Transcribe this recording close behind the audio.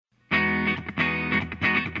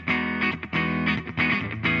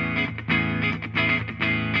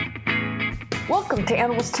Welcome to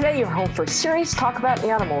Animals Today, your home for serious talk about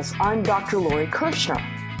animals. I'm Dr. Lori Kirshner.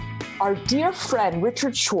 Our dear friend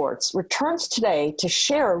Richard Schwartz returns today to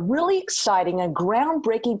share a really exciting and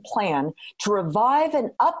groundbreaking plan to revive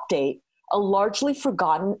and update a largely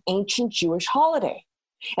forgotten ancient Jewish holiday.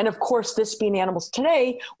 And of course, this being Animals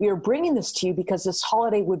Today, we are bringing this to you because this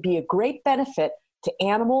holiday would be a great benefit to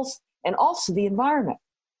animals and also the environment.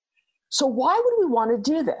 So why would we want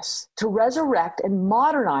to do this? To resurrect and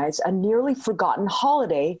modernize a nearly forgotten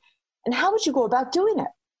holiday, and how would you go about doing it?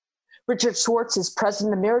 Richard Schwartz is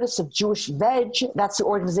President Emeritus of Jewish Veg. That's the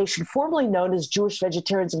organization formerly known as Jewish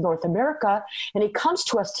Vegetarians of North America, and he comes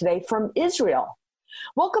to us today from Israel.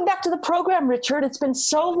 Welcome back to the program, Richard. It's been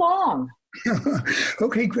so long.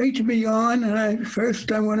 Okay, great to be on. And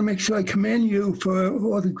I want to make sure I commend you for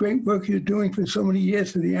all the great work you're doing for so many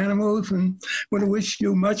years for the animals, and want to wish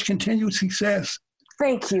you much continued success.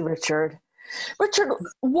 Thank you, Richard. Richard,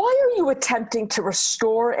 why are you attempting to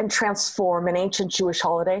restore and transform an ancient Jewish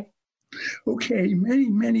holiday? Okay,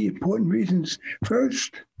 many important reasons.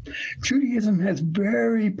 First, Judaism has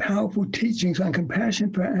very powerful teachings on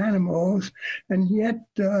compassion for animals, and yet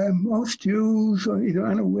most Jews are either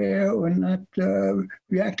unaware or not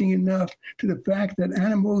reacting enough to the fact that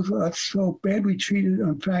animals are so badly treated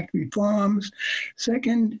on factory farms.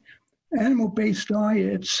 Second, animal-based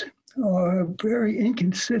diets are very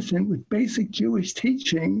inconsistent with basic Jewish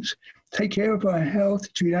teachings. Take care of our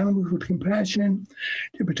health, treat animals with compassion,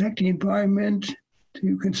 to protect the environment,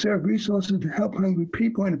 to conserve resources, to help hungry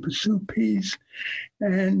people, and to pursue peace.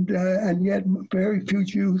 And yet very few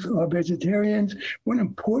Jews are vegetarians. One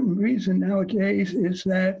important reason nowadays is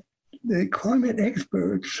that the climate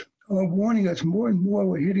experts are warning us more and more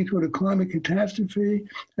we're heading toward a climate catastrophe,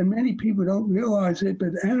 and many people don't realize it,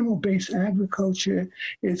 but animal-based agriculture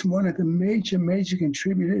is one of the major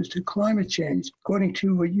contributors to climate change. According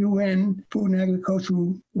to a UN Food and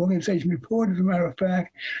Agricultural Organization report, as a matter of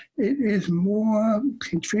fact, it is more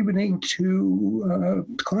contributing to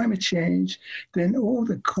climate change than all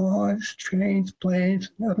the cars, trains, planes,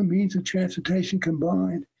 and other means of transportation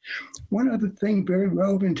combined. One other thing very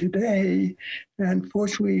relevant today, and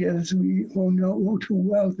fortunately, as we all know all too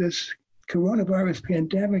well, this coronavirus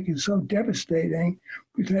pandemic is so devastating.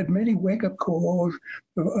 We've had many wake-up calls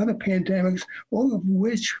of other pandemics, all of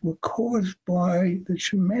which were caused by the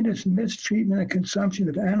tremendous mistreatment and consumption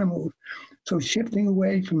of animals. So shifting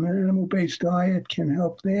away from an animal-based diet can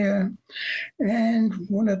help there. And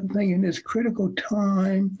one other thing, in this critical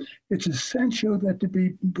time, it's essential that there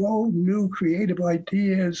be bold, new, creative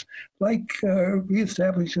ideas, like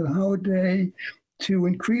reestablishing a holiday to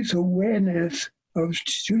increase awareness of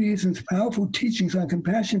Judaism's powerful teachings on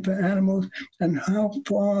compassion for animals and how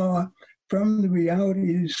far from the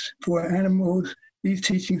realities for animals these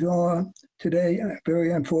teachings are today,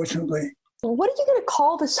 very unfortunately. What are you going to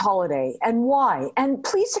call this holiday and why? And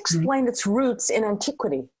please explain its roots in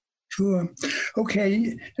antiquity. Sure.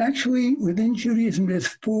 Okay. Actually, within Judaism, there's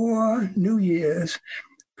 4 New Years.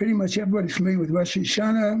 Pretty much everybody's familiar with Rosh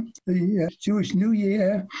Hashanah, the Jewish New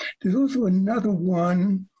Year. There's also another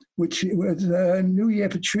one, which was a New Year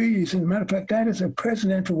for trees. As a matter of fact, that is a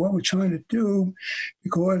precedent for what we're trying to do,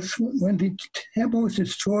 because when the temple was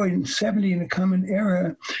destroyed in 70 in the Common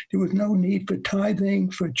Era, there was no need for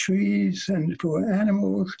tithing for trees and for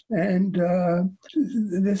animals. And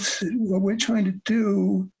what we're trying to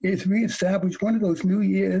do is reestablish one of those New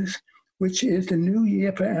Years, which is the New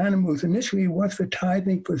Year for animals. Initially, it was for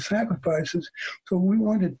tithing for sacrifices. So what we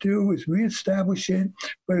want to do is reestablish it,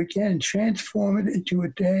 but again, transform it into a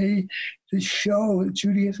day to show that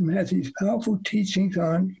Judaism has these powerful teachings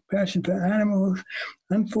on compassion for animals.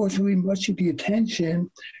 Unfortunately, much of the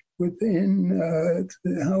attention within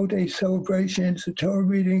the holiday celebrations, the Torah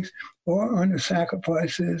readings, or on the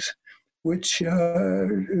sacrifices, which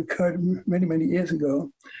occurred many years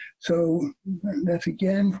ago. So that's,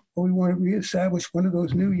 again, we want to reestablish one of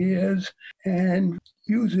those New Years and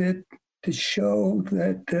use it to show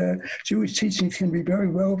that Jewish teachings can be very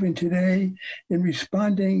relevant today in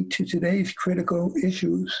responding to today's critical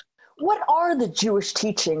issues. What are the Jewish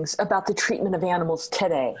teachings about the treatment of animals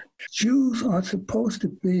today? Jews are supposed to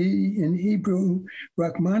be, in Hebrew,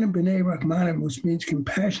 Rachmanim b'nei Rachmanim, which means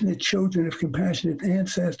compassionate children of compassionate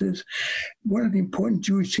ancestors. One of the important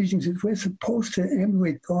Jewish teachings is we're supposed to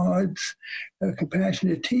emulate God's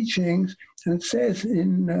compassionate teachings. And it says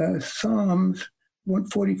in Psalms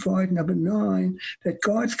 145, number 9, that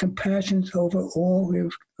God's compassion's over all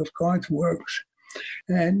of God's works.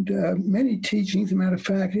 And many teachings, as a matter of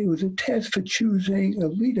fact, it was a test for choosing a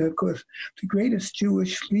leader, because the greatest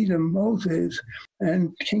Jewish leader, Moses,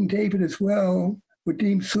 and King David as well, were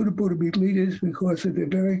deemed suitable to be leaders because of their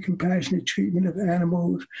very compassionate treatment of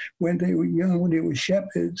animals when they were young, when they were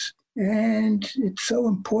shepherds. And it's so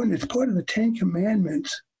important. It's part of the Ten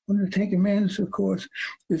Commandments. One of the Ten Commandments, of course,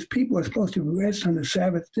 is people are supposed to rest on the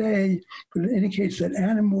Sabbath day, but it indicates that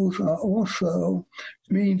animals are also,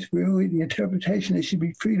 means really the interpretation they should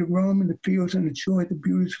be free to roam in the fields and enjoy the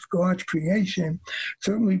beauties of God's creation.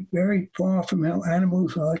 Certainly very far from how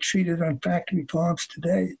animals are treated on factory farms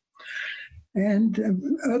today. And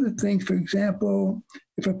other things, for example,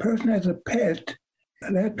 if a person has a pet,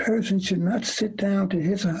 that person should not sit down to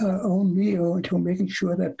his or her own meal until making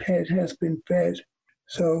sure that pet has been fed.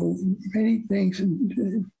 So many things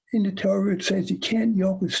in the Torah, it says you can't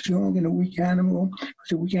yoke a strong and a weak animal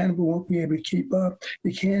because a weak animal won't be able to keep up.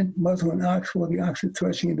 You can't muzzle an ox while the ox is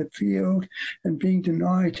threshing in the field and being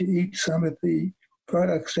denied to eat some of the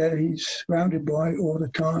products that he's surrounded by all the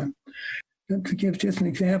time. And to give just an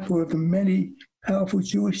example of the many powerful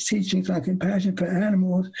Jewish teachings on compassion for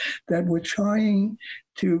animals that we're trying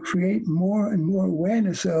to create more and more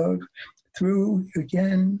awareness of through,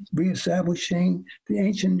 again, reestablishing the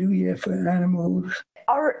ancient New Year for animals.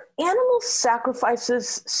 Are animal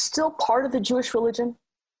sacrifices still part of the Jewish religion?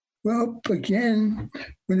 Well, again,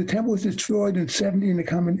 when the temple was destroyed in 70 in the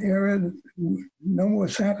Common Era, no more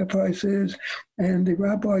sacrifices, and the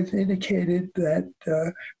rabbis indicated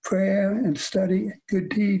that prayer and study, good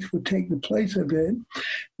deeds would take the place of it.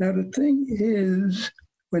 Now, the thing is,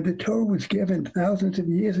 when the Torah was given thousands of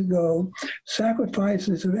years ago,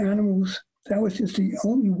 sacrifices of animals, that was just the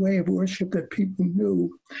only way of worship that people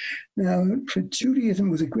knew. Now, for Judaism,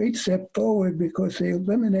 it was a great step forward because they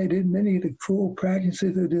eliminated many of the cruel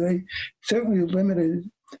practices of the day, certainly eliminated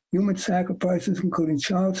human sacrifices, including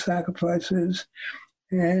child sacrifices.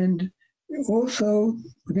 And also,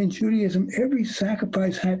 within Judaism, every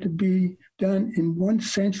sacrifice had to be done in one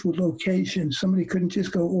central location. Somebody couldn't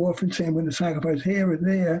just go off and say, I'm going to sacrifice here or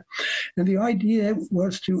there. And the idea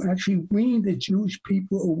was to actually wean the Jewish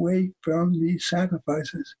people away from these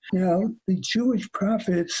sacrifices. Now, the Jewish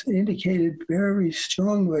prophets indicated very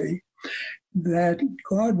strongly that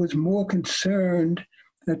God was more concerned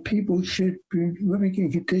that people should be living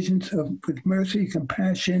in conditions of with mercy,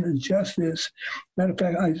 compassion, and justice. Matter of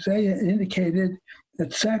fact, Isaiah indicated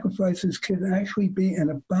that sacrifices could actually be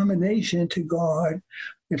an abomination to God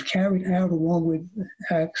if carried out along with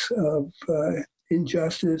acts of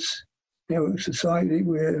injustice. There was a society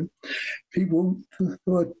where people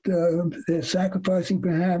thought they're sacrificing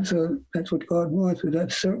perhaps, or that's what God wants, but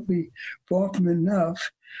that's certainly far from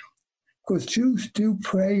enough. Because Jews do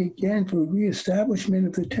pray again for reestablishment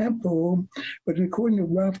of the temple, but according to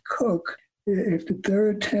Rav Kook, if the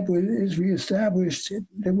third temple is reestablished,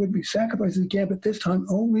 there would be sacrifices again, but this time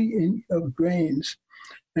only of grains.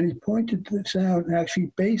 And he pointed this out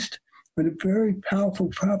actually based on a very powerful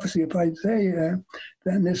prophecy of Isaiah,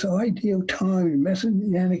 that in this ideal time,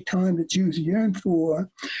 messianic time that Jews yearn for,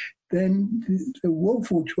 then the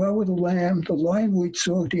wolf will dwell with the lamb, the lion will eat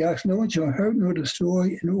salt, the ox, no one shall hurt nor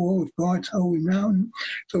destroy in all of God's holy mountain.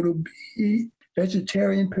 So it'll be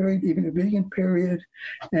vegetarian period, even a vegan period,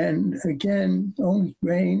 and again, only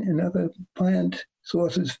grain and other plant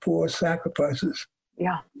sources for sacrifices.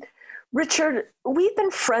 Yeah. Richard, we've been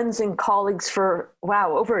friends and colleagues for,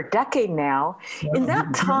 over a decade now. In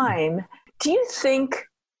that time, do you think,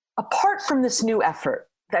 apart from this new effort,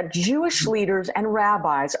 that Jewish leaders and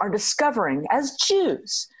rabbis are discovering as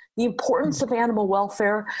Jews the importance of animal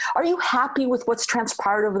welfare? Are you happy with what's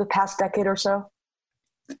transpired over the past decade or so?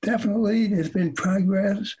 Definitely, there's been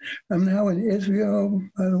progress. I'm now in Israel,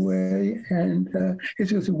 by the way, and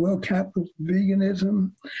Israel's a world capital of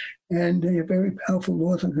veganism, and they have very powerful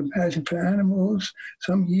laws on compassion for animals.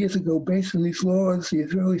 Some years ago, based on these laws, the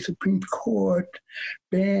Israeli Supreme Court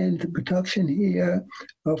banned the production here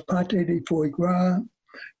of pâté de foie gras.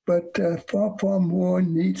 But far, far more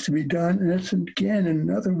needs to be done. And that's, again,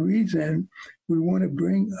 another reason we want to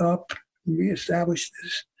bring up and reestablish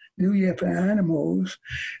this New Year for animals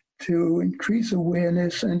to increase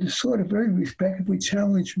awareness and to sort of very respectfully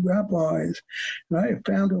challenge rabbis. And I have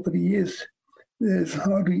found over the years, there's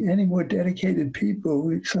hardly any more dedicated people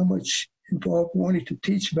with so much involved wanting to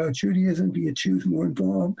teach about Judaism, to get Jews more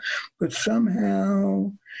involved. But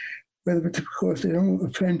somehow, whether it's because they don't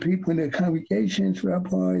offend people in their congregations,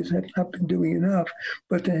 rabbis have not been doing enough,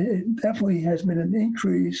 but there definitely has been an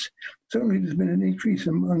increase. Certainly there's been an increase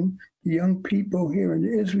among the young people here in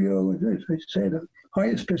Israel. As I said, the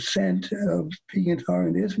highest percent of vegans are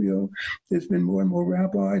in Israel. There's been more and more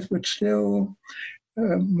rabbis, but still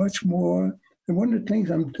much more. And one of the things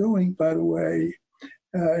I'm doing, by the way,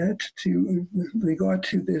 to regard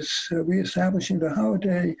to this reestablishing the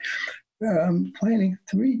holiday, planning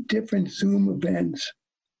 3 different Zoom events.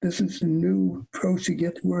 This is a new approach to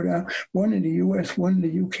get the word out. One in the U.S., one in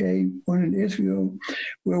the UK, one in Israel,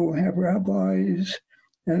 where we'll have rabbis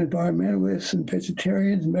and environmentalists and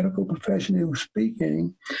vegetarians, medical professionals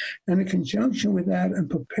speaking. And in conjunction with that, I'm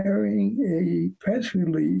preparing a press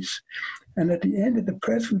release. And at the end of the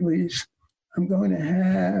press release, I'm going to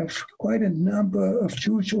have quite a number of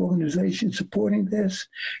Jewish organizations supporting this.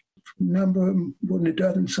 Number, more than a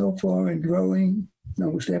dozen so far and growing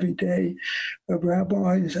almost every day, of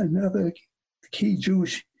rabbis and other key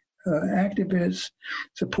Jewish activists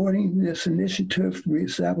supporting this initiative to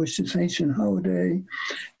reestablish this ancient holiday.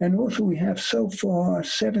 And also we have so far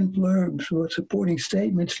 7 blurbs or supporting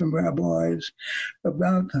statements from rabbis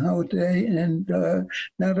about the holiday. And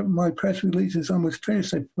now that my press release is almost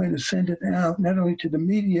finished, I plan to send it out not only to the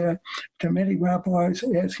media, to many rabbis,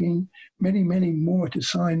 asking many, many more to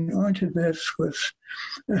sign on to this, because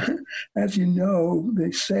as you know,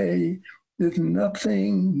 they say there's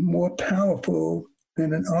nothing more powerful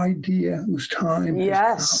than an idea whose time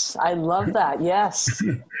Yes, I love that. Yes.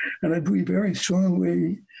 And I believe very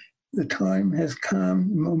strongly the time has come,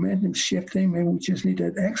 momentum shifting, maybe we just need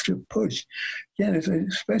that extra push. Again,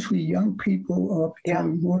 especially young people are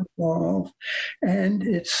becoming more involved. And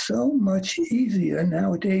it's so much easier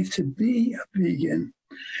nowadays to be a vegan.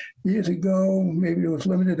 Years ago, maybe there was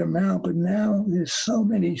limited amount, but now there's so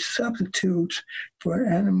many substitutes for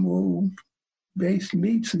animal-based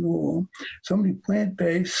meats and all, so many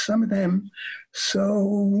plant-based, some of them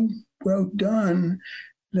so well done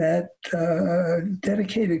that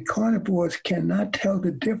dedicated carnivores cannot tell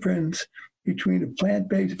the difference between the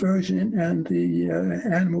plant-based version and the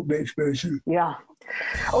animal-based version. Yeah.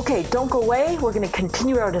 Okay, don't go away. We're going to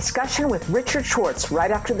continue our discussion with Richard Schwartz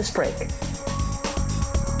right after this break.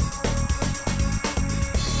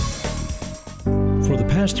 For the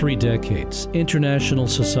past 3 decades, International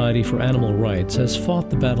Society for Animal Rights has fought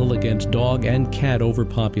the battle against dog and cat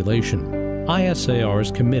overpopulation. ISAR is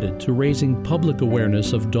committed to raising public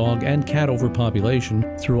awareness of dog and cat overpopulation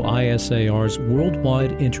through ISAR's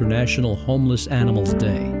Worldwide International Homeless Animals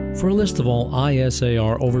Day. For a list of all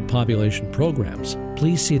ISAR overpopulation programs,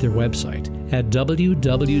 please see their website at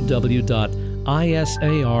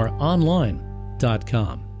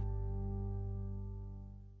www.isaronline.com.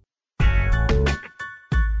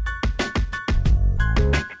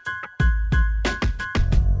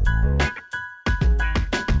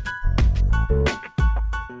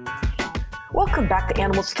 Welcome back to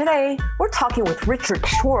Animals Today. We're talking with Richard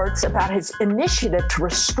Schwartz about his initiative to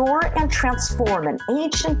restore and transform an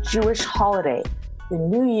ancient Jewish holiday, the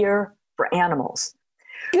New Year for Animals.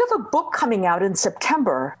 You have a book coming out in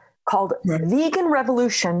September called Vegan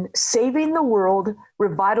Revolution, Saving the World,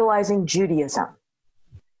 Revitalizing Judaism.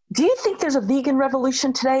 Do you think there's a vegan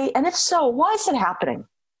revolution today? And if so, why is it happening?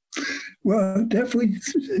 Well, definitely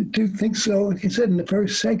do think so. Like I said in the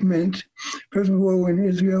first segment, first of all, in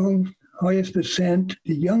Israel, highest percent,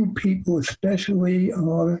 the young people especially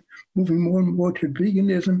are moving more and more to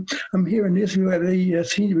veganism. I'm here in Israel at a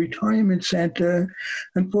senior retirement center.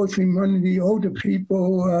 Unfortunately, one of the older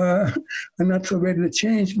people are not so ready to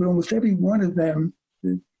change, but almost every one of them,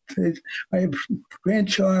 I have a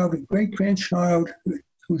grandchild, a great-grandchild,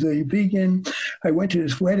 who's a vegan. I went to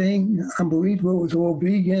his wedding. Unbelievable. It was all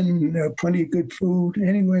vegan, plenty of good food.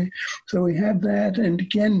 Anyway, so we have that. And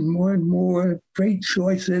again, more and more great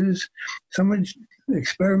choices, some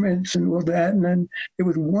experiments and all that. And then there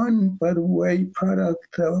was one, by the way, product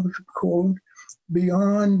called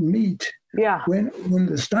Beyond Meat. Yeah. When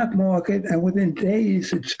the stock market, and within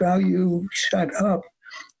days, its value shot up.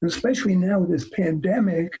 And especially now with this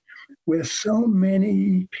pandemic, where so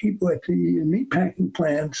many people at the meatpacking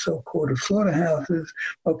plants, so-called slaughterhouses,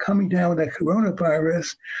 are coming down with that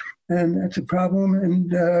coronavirus, and that's a problem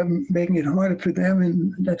and making it harder for them.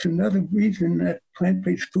 And that's another reason that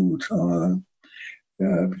plant-based foods are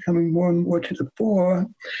becoming more and more to the fore.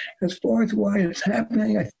 As far as why it's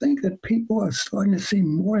happening, I think that people are starting to see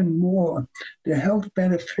more and more the health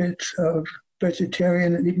benefits of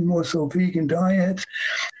vegetarian and even more so vegan diets.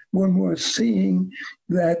 More and more seeing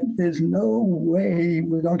that there's no way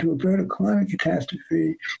we're going to avert a climate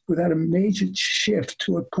catastrophe without a major shift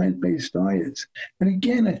toward plant-based diets. And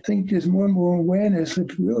again, I think there's more and more awareness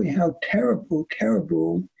of really how terrible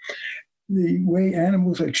the way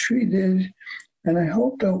animals are treated. And I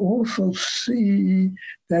hope they'll also see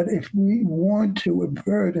that if we want to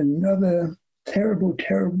avert another terrible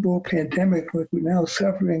pandemic like we're now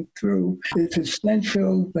suffering through, it's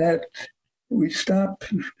essential that we stop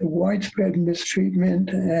the widespread mistreatment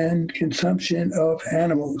and consumption of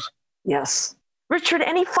animals. Yes. Richard,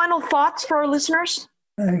 any final thoughts for our listeners?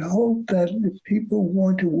 I hope that if people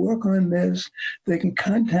want to work on this, they can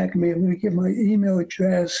contact me. I'm going to give my email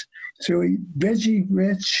address. So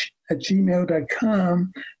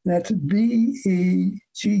veggierich@gmail.com. That's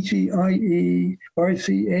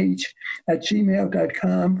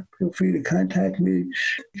VEGGIERCH@gmail.com. Feel free to contact me.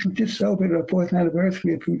 We just celebrated our 4th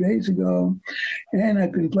anniversary a few days ago, and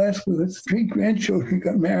I've been blessed with 3 grandchildren who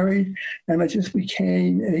got married, and I just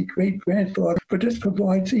became a great-grandfather. But this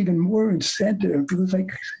provides even more incentive because,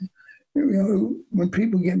 when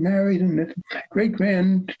people get married and the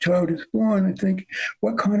great-grandchild is born, I think,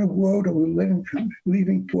 what kind of world are we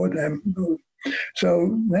leaving for them?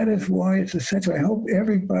 So that is why it's essential. I hope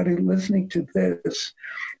everybody listening to this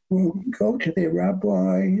will go to their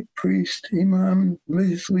rabbi, priest, imam,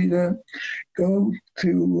 religious leader, go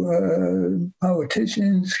to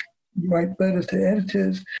politicians, write letters to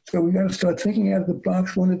editors. So we got to start thinking out of the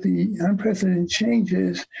box. One of the unprecedented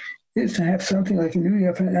changes is to have something like a New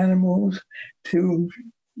Year for Animals to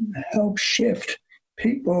help shift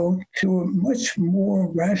people to a much more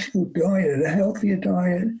rational diet, a healthier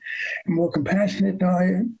diet, a more compassionate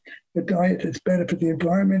diet, a diet that's better for the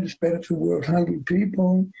environment, it's better for the world's hungry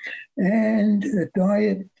people, and a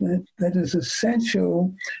diet that is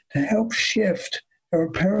essential to help shift our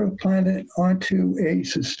imperative planet onto a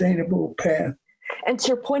sustainable path. And to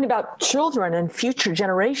your point about children and future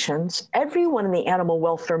generations, everyone in the animal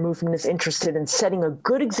welfare movement is interested in setting a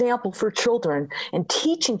good example for children and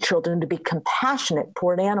teaching children to be compassionate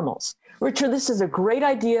toward animals. Richard, this is a great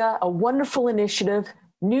idea, a wonderful initiative,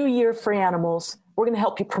 New Year for Animals. We're going to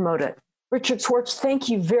help you promote it. Richard Schwartz, thank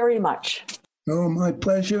you very much. Oh, my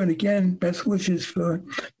pleasure. And again, best wishes for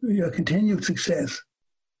your continued success.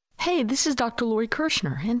 Hey, this is Dr. Lori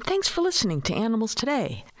Kirshner, and thanks for listening to Animals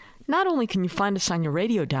Today. Not only can you find us on your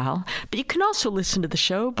radio dial, but you can also listen to the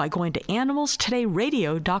show by going to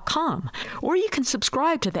animalstodayradio.com, or you can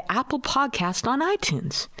subscribe to the Apple Podcast on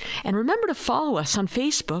iTunes. And remember to follow us on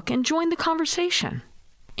Facebook and join the conversation.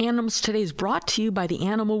 Animals Today is brought to you by the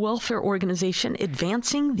animal welfare organization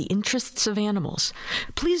Advancing the Interests of Animals.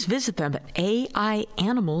 Please visit them at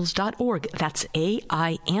aianimals.org. That's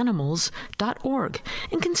aianimals.org.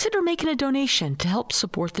 And consider making a donation to help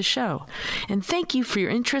support the show. And thank you for your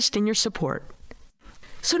interest and your support.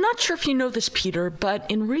 So not sure if you know this, Peter, but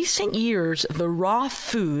in recent years, the raw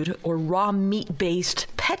food or raw meat-based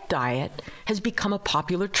pet diet has become a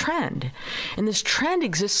popular trend. And this trend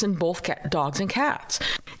exists in both dogs and cats.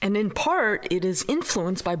 And in part, it is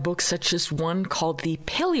influenced by books such as one called the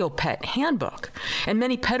Paleo Pet Handbook. And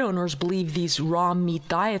many pet owners believe these raw meat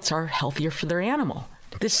diets are healthier for their animal.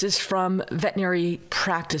 This is from Veterinary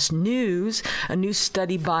Practice News, a new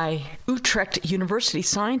study by Utrecht University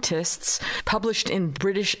scientists published in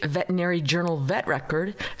British veterinary journal Vet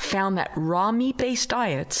Record found that raw meat-based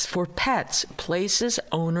diets for pets places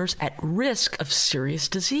owners at risk of serious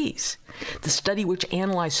disease. The study, which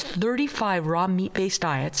analyzed 35 raw meat-based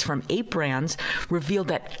diets from 8 brands, revealed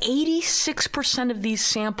that 86% of these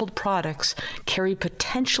sampled products carry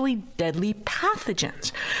potentially deadly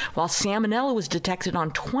pathogens, while salmonella was detected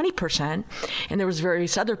on 20%, and there was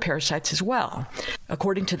various other parasites as well.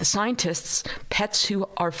 According to the scientists, pets who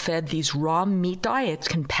are fed these raw meat diets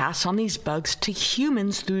can pass on these bugs to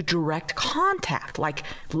humans through direct contact, like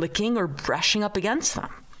licking or brushing up against them.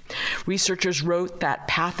 Researchers wrote that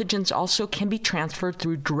pathogens also can be transferred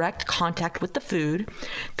through direct contact with the food,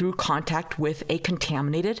 through contact with a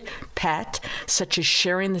contaminated pet, such as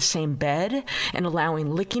sharing the same bed and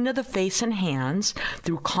allowing licking of the face and hands,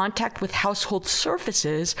 through contact with household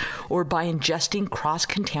surfaces, or by ingesting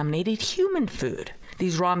cross-contaminated human food.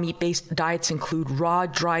 These raw meat-based diets include raw,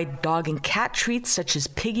 dried dog and cat treats such as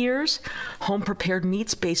pig ears, home-prepared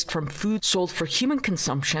meats based from food sold for human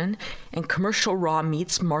consumption, and commercial raw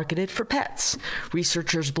meats marketed for pets.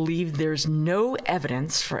 Researchers believe there's no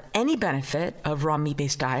evidence for any benefit of raw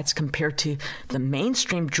meat-based diets compared to the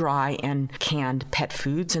mainstream dry and canned pet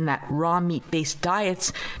foods, and that raw meat-based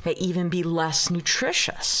diets may even be less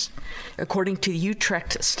nutritious. According to the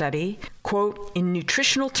Utrecht study, quote, in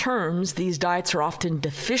nutritional terms, these diets are often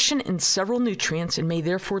deficient in several nutrients and may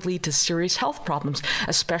therefore lead to serious health problems,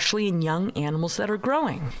 especially in young animals that are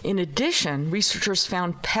growing. In addition, researchers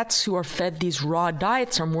found pets who are fed these raw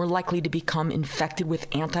diets are more likely to become infected with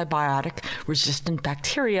antibiotic-resistant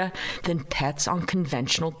bacteria than pets on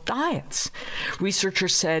conventional diets.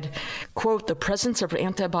 Researchers said, quote, the presence of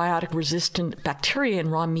antibiotic-resistant bacteria in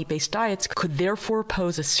raw meat-based diets could therefore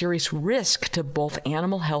pose a serious risk to both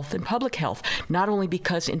animal health and public public health, not only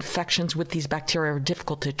because infections with these bacteria are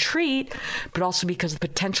difficult to treat, but also because of the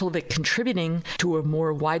potential of it contributing to a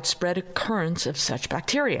more widespread occurrence of such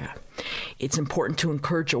bacteria. It's important to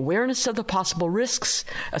encourage awareness of the possible risks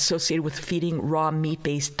associated with feeding raw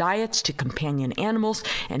meat-based diets to companion animals,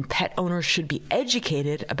 and pet owners should be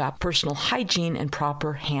educated about personal hygiene and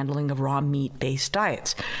proper handling of raw meat-based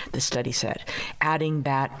diets, the study said, adding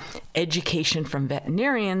that education from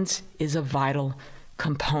veterinarians is a vital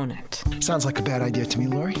component. Sounds like a bad idea to me,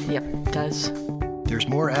 Lori. Yep, it does. There's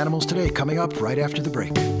more Animals Today coming up right after the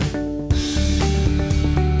break.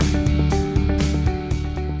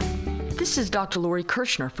 This is Dr. Lori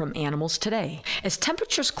Kirschner from Animals Today. As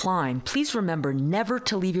temperatures climb, please remember never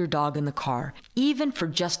to leave your dog in the car, even for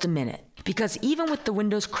just a minute. Because even with the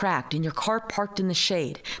windows cracked and your car parked in the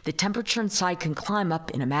shade, the temperature inside can climb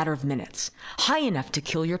up in a matter of minutes, high enough to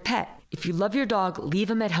kill your pet. If you love your dog, leave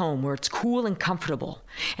him at home where it's cool and comfortable.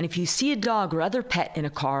 And if you see a dog or other pet in a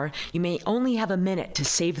car, you may only have a minute to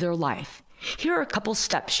save their life. Here are a couple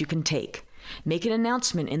steps you can take. Make an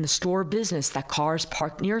announcement in the store or business that car is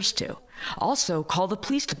parked nearest to. Also, call the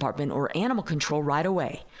police department or animal control right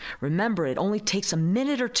away. Remember, it only takes a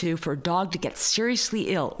minute or two for a dog to get seriously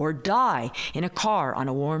ill or die in a car on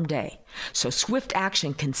a warm day. So swift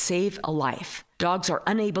action can save a life. Dogs are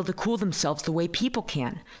unable to cool themselves the way people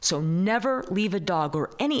can, so never leave a dog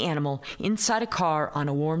or any animal inside a car on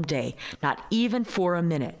a warm day, not even for a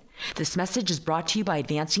minute. This message is brought to you by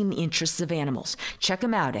Advancing the Interests of Animals. Check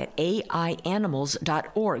them out at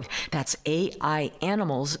aianimals.org. That's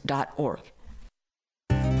aianimals.org.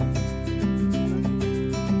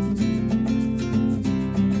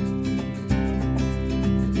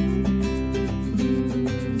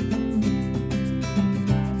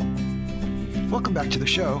 Welcome back to the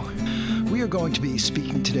show. We are going to be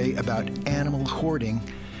speaking today about animal hoarding.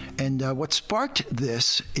 And what sparked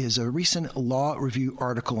this is a recent law review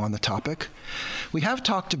article on the topic. We have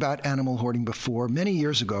talked about animal hoarding before, many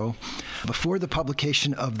years ago, before the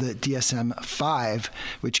publication of the DSM-5,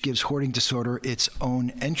 which gives hoarding disorder its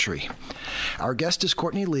own entry. Our guest is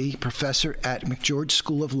Courtney Lee, professor at McGeorge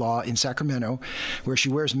School of Law in Sacramento, where she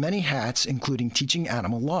wears many hats, including teaching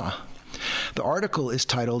animal law. The article is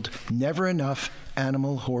titled, Never Enough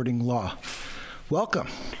Animal Hoarding Law. Welcome.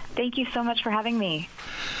 Thank you so much for having me.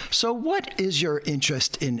 So what is your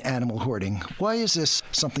interest in animal hoarding? Why is this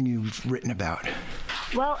something you've written about?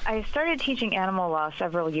 Well, I started teaching animal law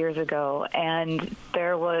several years ago, and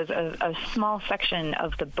there was a small section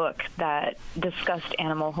of the book that discussed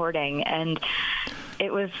animal hoarding, and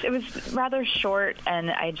it was rather short,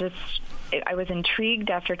 and I was intrigued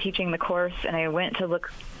after teaching the course, and I went to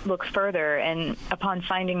look further, and upon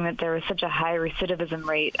finding that there was such a high recidivism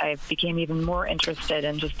rate, I became even more interested,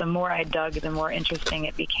 and just the more I dug, the more interesting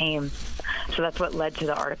it became. So that's what led to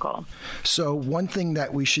the article. So one thing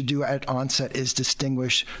that we should do at onset is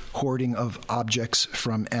distinguish hoarding of objects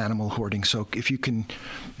from animal hoarding. So if you can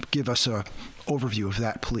give us an overview of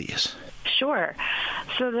that, please. Sure.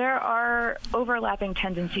 So there are overlapping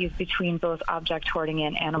tendencies between both object hoarding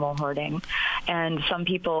and animal hoarding, and some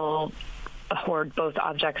people hoard both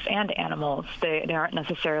objects and animals. They aren't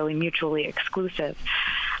necessarily mutually exclusive.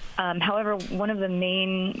 However, one of the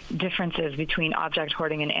main differences between object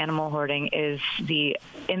hoarding and animal hoarding is the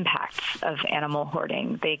impacts of animal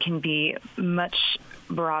hoarding. They can be much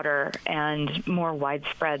broader and more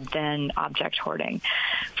widespread than object hoarding.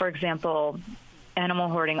 For example, animal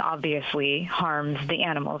hoarding obviously harms the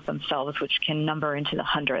animals themselves, which can number into the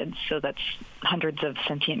hundreds. So that's hundreds of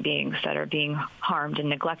sentient beings that are being harmed and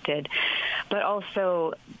neglected. But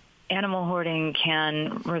also, animal hoarding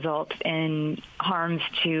can result in harms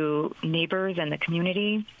to neighbors and the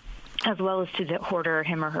community, as well as to the hoarder,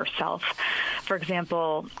 him or herself. For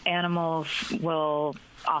example, animals will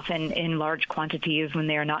often in large quantities, when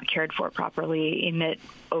they are not cared for properly, emit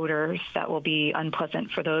odors that will be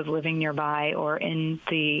unpleasant for those living nearby or in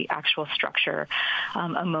the actual structure.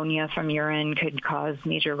 Ammonia from urine could cause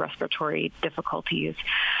major respiratory difficulties.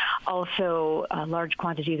 Also, large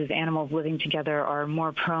quantities of animals living together are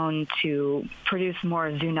more prone to produce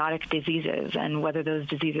more zoonotic diseases, and whether those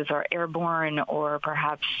diseases are airborne or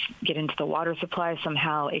perhaps get into the water supply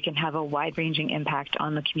somehow, it can have a wide-ranging impact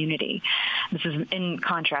on the community. This is in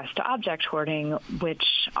contrast to object hoarding, which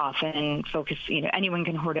often focus, anyone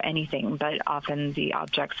can hoard anything, but often the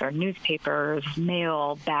objects are newspapers,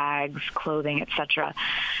 mail, bags, clothing, etc.,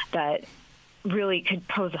 that really could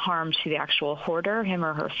pose harm to the actual hoarder, him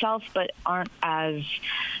or herself, but aren't as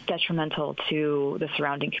detrimental to the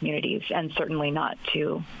surrounding communities, and certainly not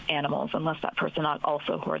to animals, unless that person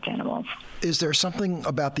also hoards animals. Is there something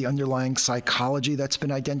about the underlying psychology that's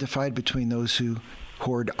been identified between those who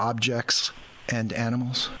hoard objects and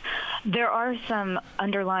animals? There are some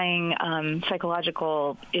underlying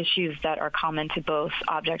psychological issues that are common to both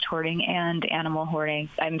object hoarding and animal hoarding.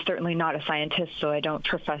 I'm certainly not a scientist, so I don't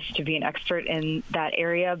profess to be an expert in that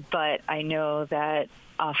area, but I know that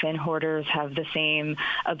often hoarders have the same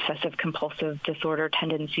obsessive-compulsive disorder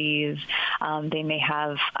tendencies. They may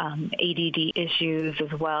have ADD issues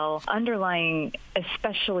as well. Underlying,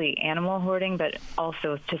 especially animal hoarding, but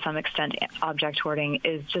also to some extent object hoarding,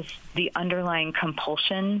 is just the underlying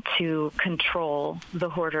compulsion to control the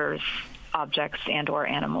hoarder's objects and or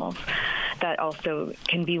animals. That also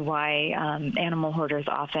can be why animal hoarders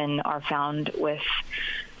often are found with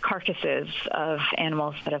carcasses of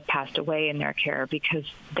animals that have passed away in their care, because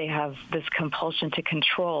they have this compulsion to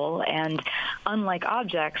control. And unlike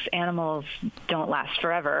objects, animals don't last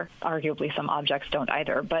forever. Arguably, some objects don't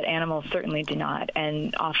either, but animals certainly do not.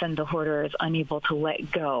 And often the hoarder is unable to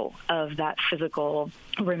let go of that physical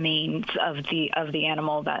remains of the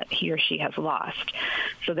animal that he or she has lost.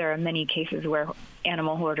 So there are many cases where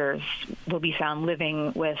animal hoarders will be found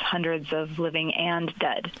living with hundreds of living and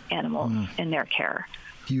dead animals in their care.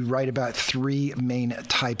 You write about 3 main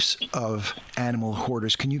types of animal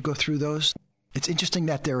hoarders. Can you go through those? It's interesting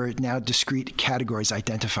that there are now discrete categories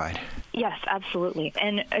identified. Yes, absolutely.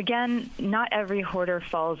 And again, not every hoarder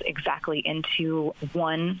falls exactly into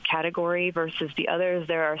one category versus the others.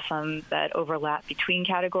 There are some that overlap between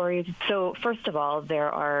categories. So first of all, there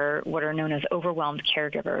are what are known as overwhelmed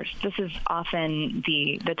caregivers. This is often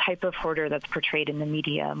the type of hoarder that's portrayed in the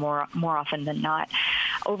media more often than not.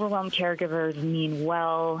 Overwhelmed caregivers mean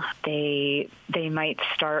well. They might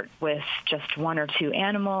start with just 1 or 2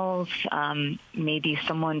 animals. Maybe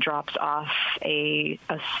someone drops off a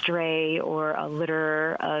stray or a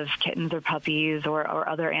litter of kittens or puppies or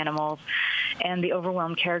other animals, and the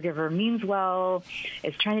overwhelmed caregiver means well,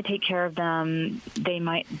 is trying to take care of them.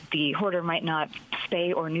 The hoarder might not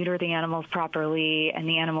spay or neuter the animals properly, and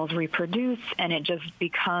the animals reproduce, and it just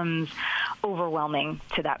becomes overwhelming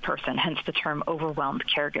to that person, hence the term overwhelmed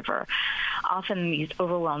caregiver. Often these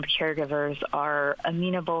overwhelmed caregivers are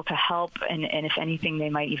amenable to help, and if anything, they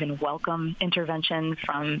might even welcome intervention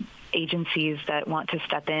from agencies that want to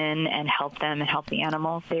step in and help them and help the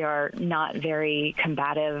animals. They are not very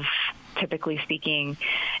combative, typically speaking,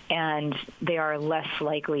 and they are less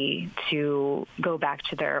likely to go back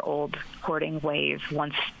to their old hoarding ways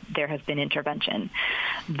once there has been intervention.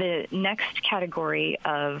 The next category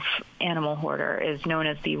of animal hoarder is known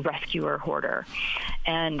as the rescuer hoarder,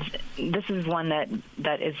 and this is one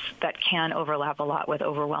that can overlap a lot with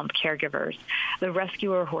overwhelmed caregivers. The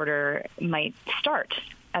rescuer hoarder might start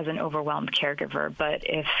as an overwhelmed caregiver, but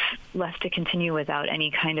if left to continue without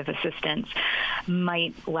any kind of assistance,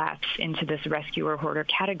 might lapse into this rescuer hoarder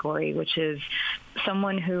category, which is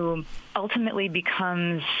someone who ultimately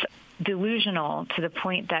becomes delusional to the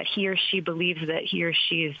point that he or she believes that he or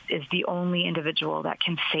she is the only individual that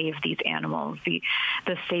can save these animals, the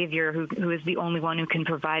savior who is the only one who can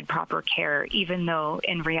provide proper care, even though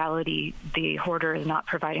in reality the hoarder is not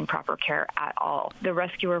providing proper care at all. The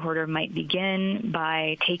rescuer hoarder might begin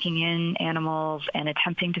by taking in animals and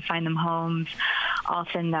attempting to find them homes.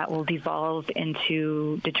 Often that will devolve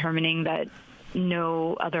into determining that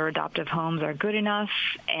no other adoptive homes are good enough,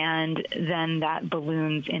 and then that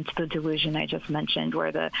balloons into the delusion I just mentioned,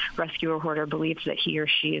 where the rescuer hoarder believes that he or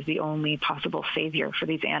she is the only possible savior for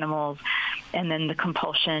these animals, and then the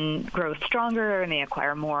compulsion grows stronger and they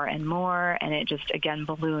acquire more and more, and it just again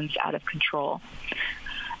balloons out of control.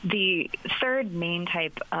 The third main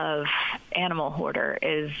type of animal hoarder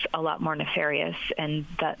is a lot more nefarious, and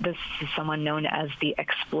that this is someone known as the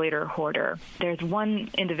exploiter hoarder. There's one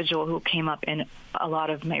individual who came up in a lot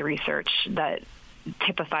of my research that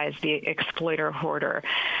typifies the exploiter hoarder.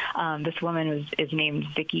 This woman is named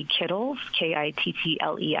Vicki Kittles,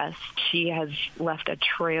 Kittles. She has left a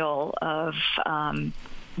trail of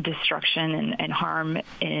destruction and harm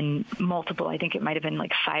in multiple, I think it might have been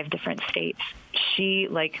like 5 different states. She,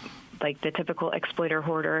 like the typical exploiter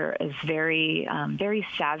hoarder, is very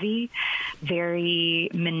savvy, very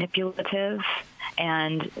manipulative,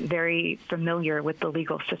 and very familiar with the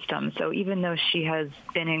legal system. So even though she has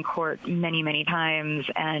been in court many, many times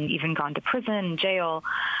and even gone to prison, jail,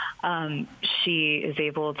 she is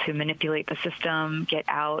able to manipulate the system, get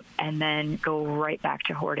out, and then go right back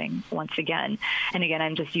to hoarding once again. And again,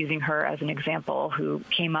 I'm just using her as an example who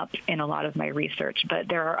came up in a lot of my research, but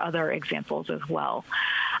there are other examples as well.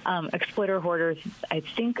 Exploiter hoarders, I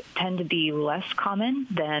think, tend to be less common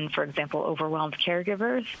than, for example, overwhelmed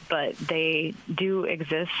caregivers, but they do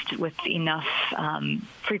exist with enough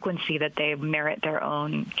frequency that they merit their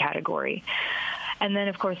own category. And then,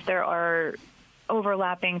 of course, there are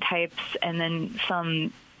overlapping types and then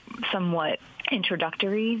some somewhat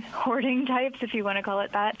introductory hoarding types, if you want to call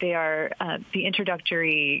it that. They are the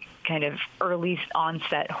introductory kind of early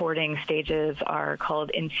onset hoarding stages are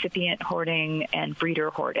called incipient hoarding and breeder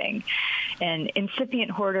hoarding. And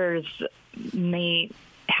incipient hoarders may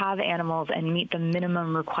have animals and meet the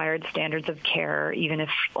minimum required standards of care, even if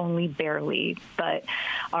only barely, but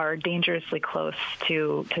are dangerously close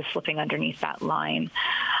to slipping underneath that line.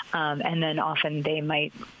 And then often they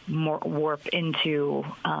might warp into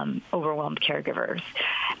overwhelmed caregivers.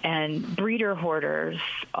 And breeder hoarders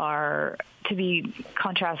are to be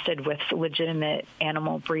contrasted with legitimate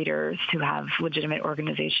animal breeders who have legitimate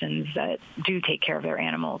organizations that do take care of their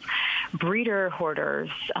animals. Breeder hoarders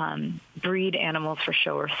breed animals for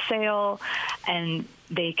show or sale, and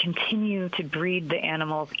they continue to breed the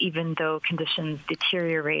animals even though conditions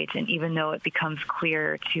deteriorate and even though it becomes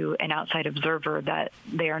clear to an outside observer that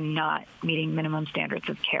they are not meeting minimum standards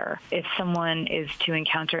of care. If someone is to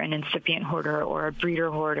encounter an incipient hoarder or a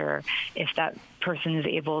breeder hoarder, if that person is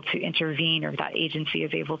able to intervene or that agency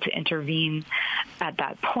is able to intervene at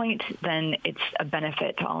that point, then it's a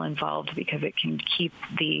benefit to all involved because it can keep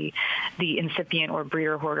the incipient or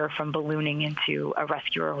breeder hoarder from ballooning into a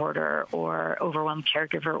rescuer hoarder or overwhelmed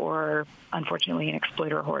caregiver or, unfortunately, an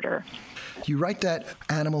exploiter hoarder. You write that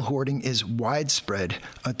animal hoarding is widespread.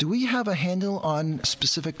 Do we have a handle on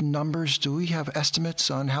specific numbers? Do we have estimates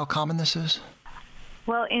on how common this is?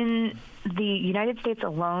 Well, in the United States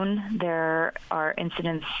alone, there are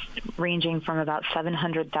incidents ranging from about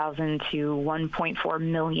 700,000 to 1.4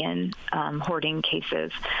 million hoarding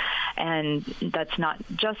cases. And that's not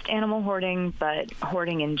just animal hoarding, but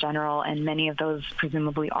hoarding in general, and many of those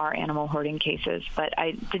presumably are animal hoarding cases. But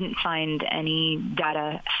I didn't find any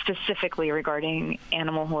data specifically regarding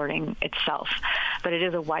animal hoarding itself. But it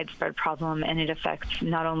is a widespread problem, and it affects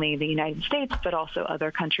not only the United States, but also other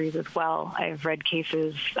countries as well. I've read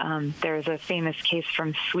cases, there's a famous case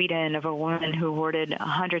from Sweden of a woman who hoarded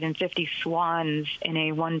 150 swans in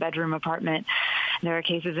a one-bedroom apartment. There are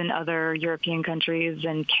cases in other European countries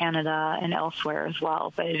and Canada and elsewhere as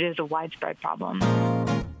well, but it is a widespread problem.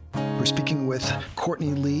 We're speaking with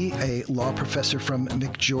Courtney Lee, a law professor from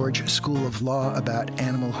McGeorge School of Law, about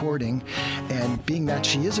animal hoarding. And being that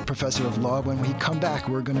she is a professor of law, when we come back,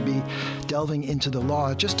 we're going to be delving into the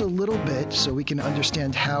law just a little bit so we can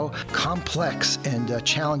understand how complex and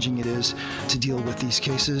challenging it is to deal with these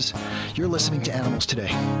cases. You're listening to Animals Today.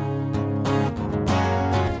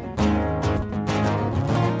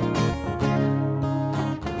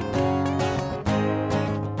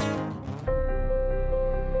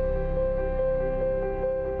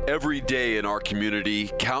 Every day in our community,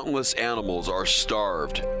 countless animals are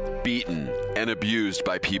starved, beaten, and abused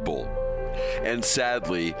by people. And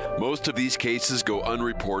sadly, most of these cases go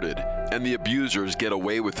unreported, and the abusers get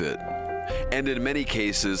away with it. And in many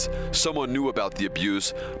cases, someone knew about the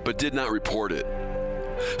abuse but did not report it.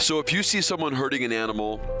 So if you see someone hurting an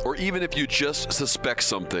animal, or even if you just suspect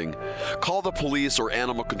something, call the police or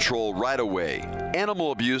animal control right away.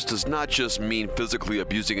 Animal abuse does not just mean physically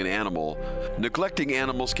abusing an animal. Neglecting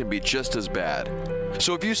animals can be just as bad.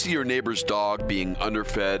 So if you see your neighbor's dog being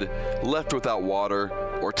underfed, left without water,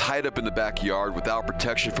 or tied up in the backyard without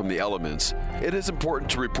protection from the elements, it is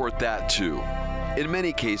important to report that too. In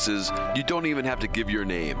many cases, you don't even have to give your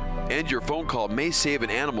name, and your phone call may save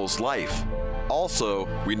an animal's life. Also,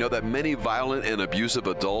 we know that many violent and abusive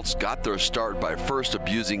adults got their start by first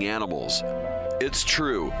abusing animals. It's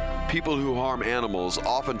true, people who harm animals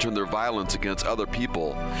often turn their violence against other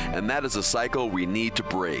people, and that is a cycle we need to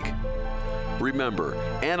break. Remember,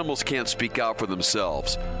 animals can't speak out for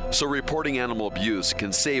themselves, so reporting animal abuse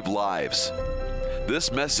can save lives.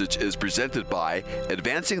 This message is presented by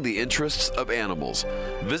Advancing the Interests of Animals.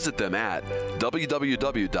 Visit them at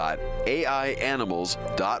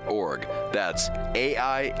www.aianimals.org. That's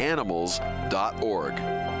aianimals.org.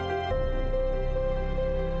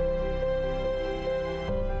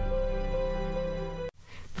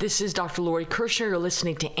 This is Dr. Lori Kirschner. You're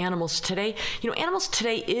listening to Animals Today. You know, Animals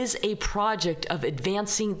Today is a project of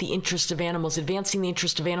Advancing the Interest of Animals. Advancing the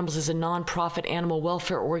Interest of Animals is a nonprofit animal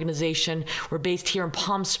welfare organization. We're based here in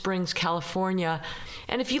Palm Springs, California.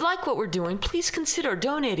 And if you like what we're doing, please consider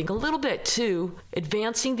donating a little bit to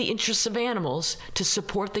Advancing the Interests of Animals to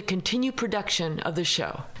support the continued production of the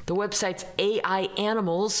show. The website's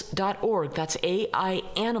aianimals.org. That's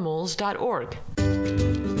aianimals.org.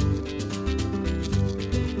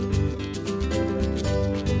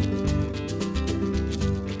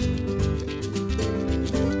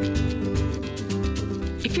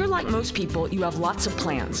 like most people, you have lots of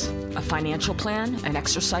plans: a financial plan, an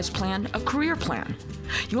exercise plan, a career plan.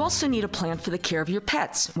 You also need a plan for the care of your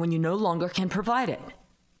pets when you no longer can provide it.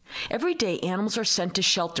 Every day, animals are sent to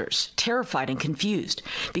shelters, terrified and confused,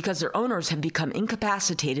 because their owners have become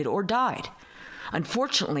incapacitated or died.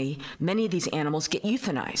 Unfortunately, many of these animals get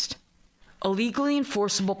euthanized. A legally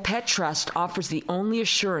enforceable pet trust offers the only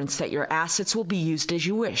assurance that your assets will be used as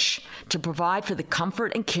you wish to provide for the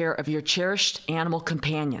comfort and care of your cherished animal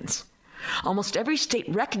companions. Almost every state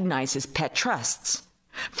recognizes pet trusts.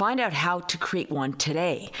 Find out how to create one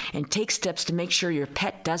today and take steps to make sure your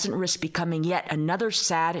pet doesn't risk becoming yet another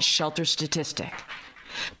sad shelter statistic.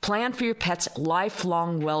 Plan for your pet's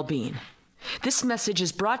lifelong well-being. This message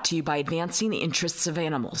is brought to you by Advancing the Interests of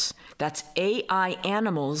Animals. That's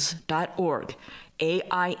AIAnimals.org.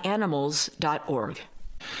 AIAnimals.org.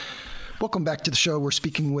 Welcome back to the show. We're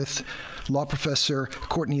speaking with law professor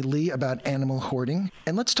Courtney Lee about animal hoarding.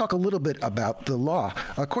 And let's talk a little bit about the law.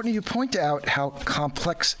 Courtney, you point out how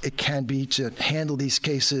complex it can be to handle these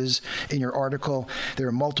cases in your article. There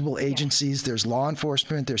are multiple agencies. There's law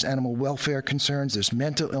enforcement. There's animal welfare concerns. There's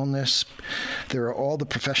mental illness. There are all the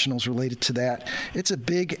professionals related to that. It's a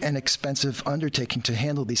big and expensive undertaking to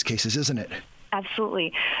handle these cases, isn't it?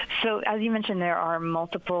 Absolutely. So as you mentioned, there are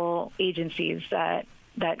multiple agencies that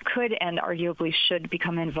could and arguably should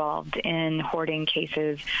become involved in hoarding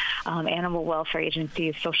cases, animal welfare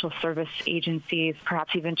agencies, social service agencies,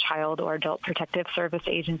 perhaps even child or adult protective service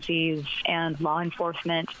agencies, and law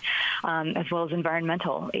enforcement, as well as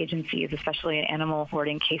environmental agencies, especially in animal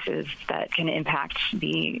hoarding cases that can impact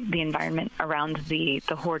the environment around the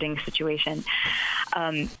hoarding situation.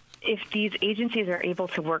 If these agencies are able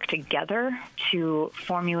to work together to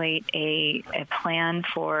formulate a plan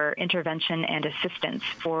for intervention and assistance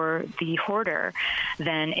for the hoarder,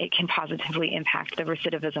 then it can positively impact the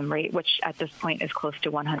recidivism rate, which at this point is close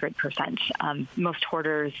to 100%. Most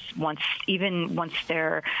hoarders, once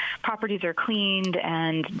their properties are cleaned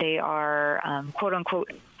and they are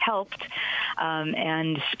quote-unquote helped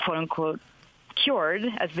and quote-unquote cured,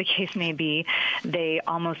 as the case may be, they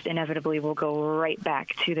almost inevitably will go right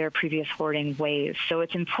back to their previous hoarding ways. So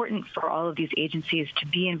it's important for all of these agencies to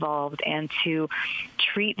be involved and to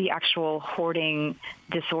treat the actual hoarding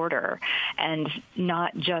disorder and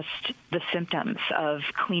not just the symptoms of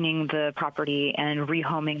cleaning the property and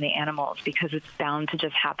rehoming the animals, because it's bound to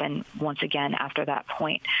just happen once again after that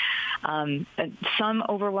point. Some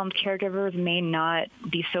overwhelmed caregivers may not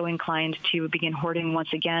be so inclined to begin hoarding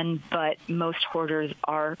once again, but most hoarders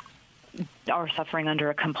are suffering under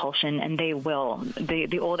a compulsion, and they will.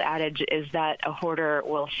 The old adage is that a hoarder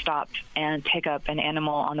will stop and pick up an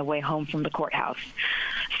animal on the way home from the courthouse.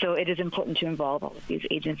 So it is important to involve all of these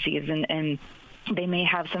agencies, and they may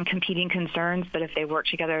have some competing concerns, but if they work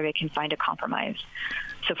together, they can find a compromise.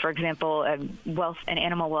 So, for example, an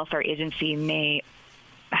animal welfare agency may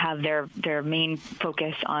have their main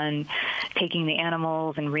focus on taking the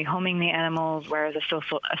animals and rehoming the animals, whereas a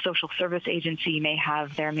social service agency may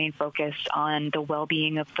have their main focus on the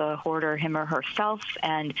well-being of the hoarder, him or herself,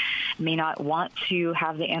 and may not want to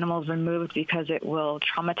have the animals removed because it will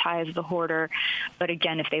traumatize the hoarder. But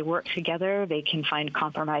again, if they work together, they can find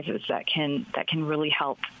compromises that can really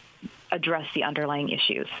help address the underlying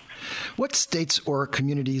issues. What states or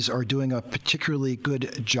communities are doing a particularly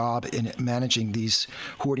good job in managing these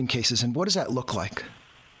hoarding cases, and what does that look like?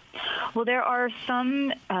 Well, there are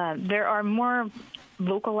more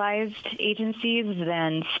localized agencies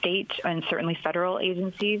than state and certainly federal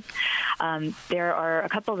agencies. There are a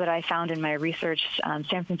couple that I found in my research.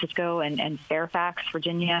 San Francisco and Fairfax,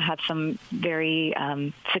 Virginia, have some very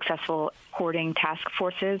successful hoarding task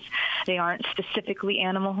forces. They aren't specifically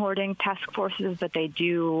animal hoarding task forces, but they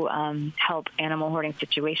do help animal hoarding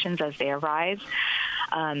situations as they arise.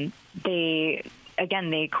 They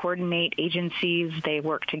coordinate agencies, they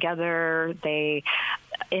work together, they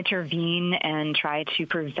intervene and try to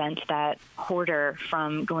prevent that hoarder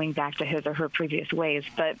from going back to his or her previous ways.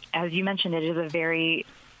 But as you mentioned, it is a very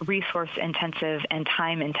resource-intensive and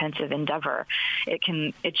time-intensive endeavor.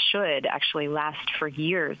 It should actually last for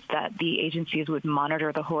years, that the agencies would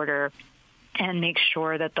monitor the hoarder and make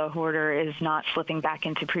sure that the hoarder is not slipping back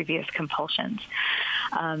into previous compulsions.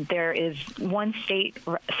 There is one state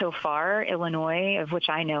so far, Illinois, of which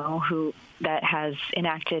I know, that has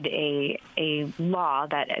enacted a law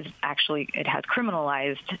that is actually, it has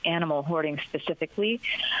criminalized animal hoarding specifically,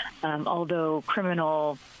 although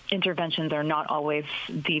criminal interventions are not always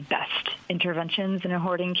the best interventions in a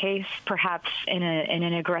hoarding case. Perhaps in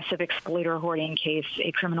an aggressive exploiter hoarding case,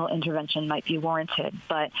 a criminal intervention might be warranted.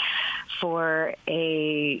 But for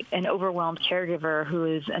an overwhelmed caregiver who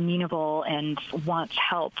is amenable and wants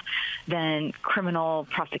help, then criminal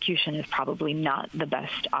prosecution is probably not the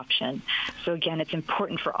best option. So again, it's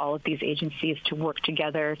important for all of these agencies to work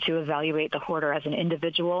together to evaluate the hoarder as an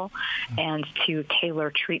individual and to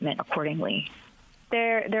tailor treatment accordingly.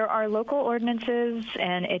 There are local ordinances,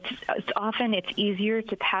 and it's easier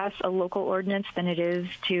to pass a local ordinance than it is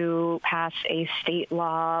to pass a state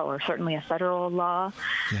law or certainly a federal law.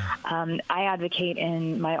 Yeah. I advocate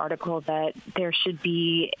in my article that there should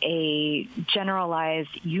be a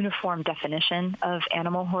generalized, uniform definition of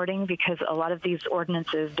animal hoarding, because a lot of these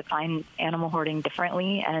ordinances define animal hoarding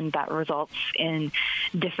differently, and that results in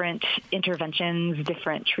different interventions,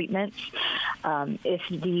 different treatments. If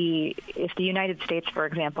the United States, for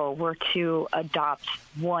example, were to adopt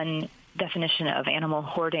one definition of animal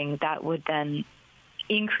hoarding, that would then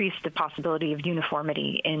increase the possibility of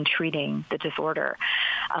uniformity in treating the disorder.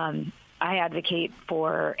 I advocate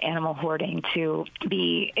for animal hoarding to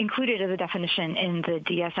be included as a definition in the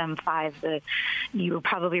DSM-5. You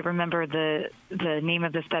probably remember the name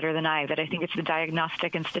of this better than I, but I think it's the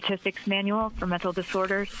Diagnostic and Statistics Manual for Mental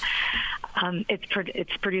Disorders. It's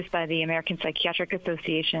produced by the American Psychiatric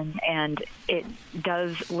Association, and it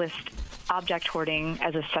does list object hoarding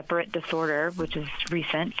as a separate disorder, which is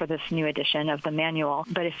recent for this new edition of the manual.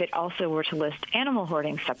 But if it also were to list animal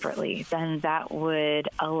hoarding separately, then that would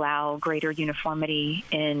allow greater uniformity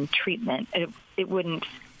in treatment. It wouldn't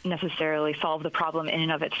necessarily solve the problem in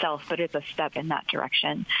and of itself, but it's a step in that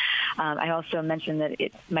direction. I also mentioned that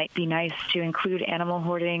it might be nice to include animal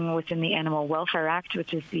hoarding within the Animal Welfare Act,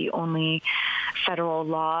 which is the only federal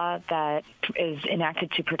law that is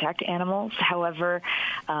enacted to protect animals. However,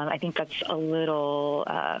 I think that's a little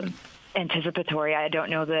anticipatory. I don't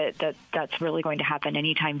know that that's really going to happen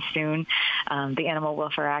anytime soon. The Animal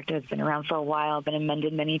Welfare Act has been around for a while, been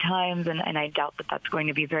amended many times, and I doubt that that's going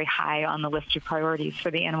to be very high on the list of priorities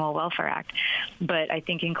for the Animal Welfare Act. But I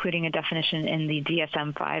think including a definition in the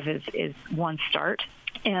DSM-5 is one start.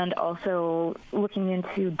 And also looking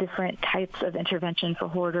into different types of intervention for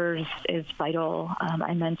hoarders is vital.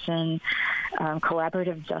 I mentioned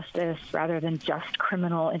collaborative justice rather than just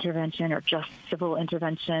criminal intervention or just civil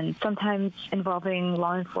intervention. Sometimes involving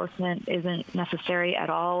law enforcement isn't necessary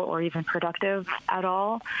at all or even productive at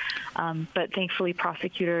all. But thankfully,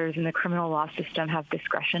 prosecutors in the criminal law system have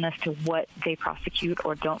discretion as to what they prosecute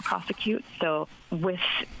or don't prosecute. So with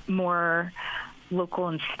more local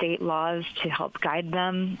and state laws to help guide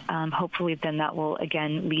them, hopefully then that will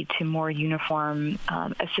again lead to more uniform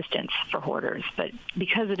assistance for hoarders. But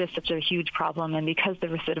because it is such a huge problem and because the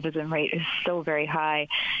recidivism rate is so very high,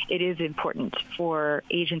 it is important for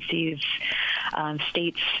agencies,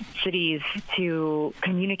 states, cities to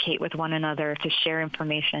communicate with one another, to share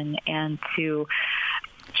information, and to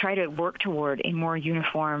try to work toward a more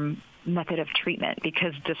uniform method of treatment,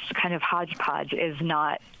 because this kind of hodgepodge is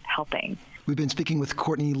not helping. We've been speaking with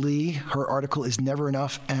Courtney Lee. Her article is Never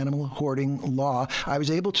Enough Animal Hoarding Law. I was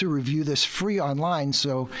able to review this free online,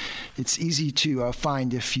 so it's easy to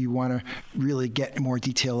find if you want to really get more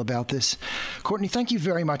detail about this. Courtney, thank you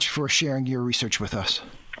very much for sharing your research with us.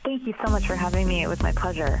 Thank you so much for having me. It was my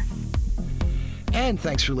pleasure. And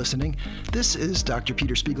thanks for listening. This is Dr.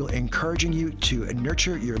 Peter Spiegel encouraging you to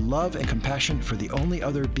nurture your love and compassion for the only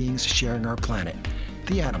other beings sharing our planet,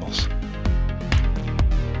 the animals.